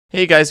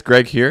Hey guys,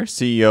 Greg here,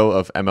 CEO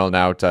of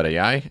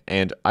MLNow.ai,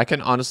 and I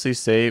can honestly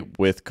say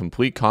with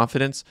complete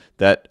confidence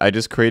that I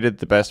just created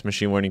the best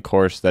machine learning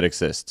course that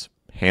exists,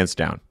 hands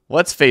down.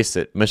 Let's face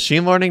it,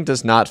 machine learning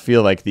does not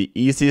feel like the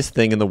easiest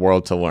thing in the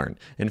world to learn.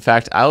 In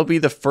fact, I will be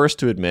the first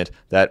to admit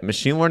that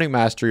Machine Learning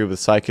Mastery with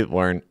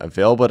Scikit-learn,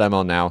 available at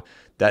MLNow,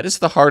 that is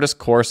the hardest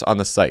course on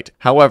the site.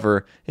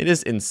 However, it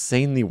is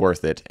insanely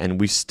worth it,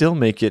 and we still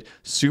make it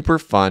super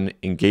fun,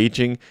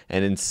 engaging,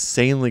 and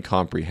insanely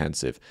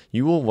comprehensive.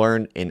 You will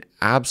learn an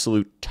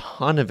absolute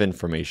ton of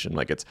information.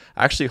 Like, it's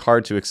actually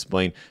hard to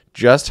explain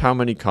just how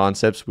many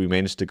concepts we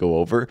managed to go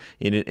over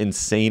in an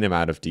insane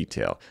amount of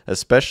detail.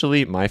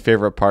 Especially my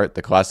favorite part,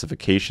 the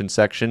classification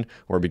section,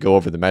 where we go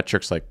over the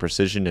metrics like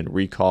precision and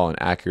recall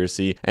and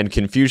accuracy and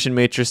confusion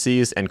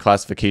matrices and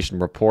classification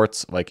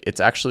reports. Like, it's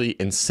actually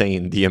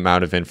insane the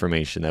amount of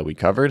information that we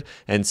covered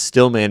and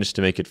still managed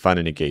to make it fun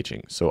and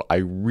engaging. So I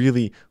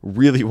really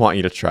want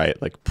you to try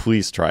it. Like,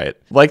 please try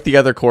it. Like the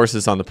other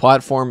courses on the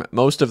platform,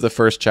 most of the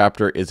first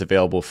chapter is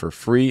available for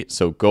free.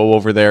 So go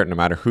over there, no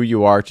matter who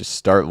you are, just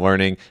start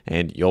learning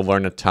and you'll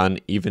learn a ton,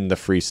 even the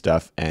free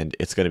stuff, and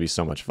it's going to be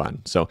so much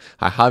fun. So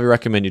I highly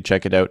recommend you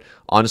check it out.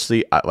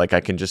 Honestly,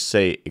 I can just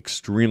say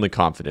extremely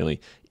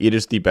confidently, it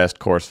is the best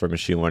course for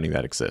machine learning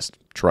that exists.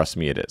 Trust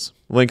me, it is.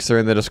 Links are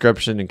in the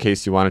description in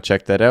case you want to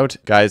check that out.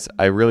 Guys,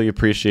 I really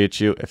appreciate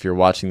you. If you're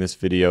watching this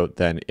video,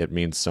 then it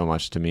means so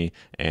much to me.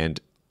 And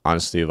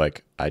honestly,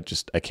 like, I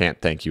can't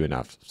thank you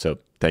enough. So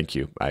thank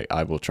you.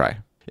 I will try.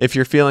 If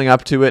you're feeling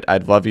up to it,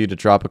 I'd love you to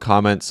drop a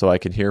comment so I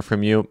can hear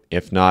from you.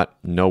 If not,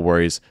 no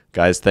worries.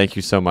 Guys, thank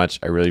you so much.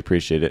 I really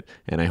appreciate it.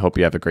 And I hope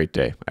you have a great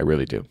day. I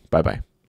really do. Bye-bye.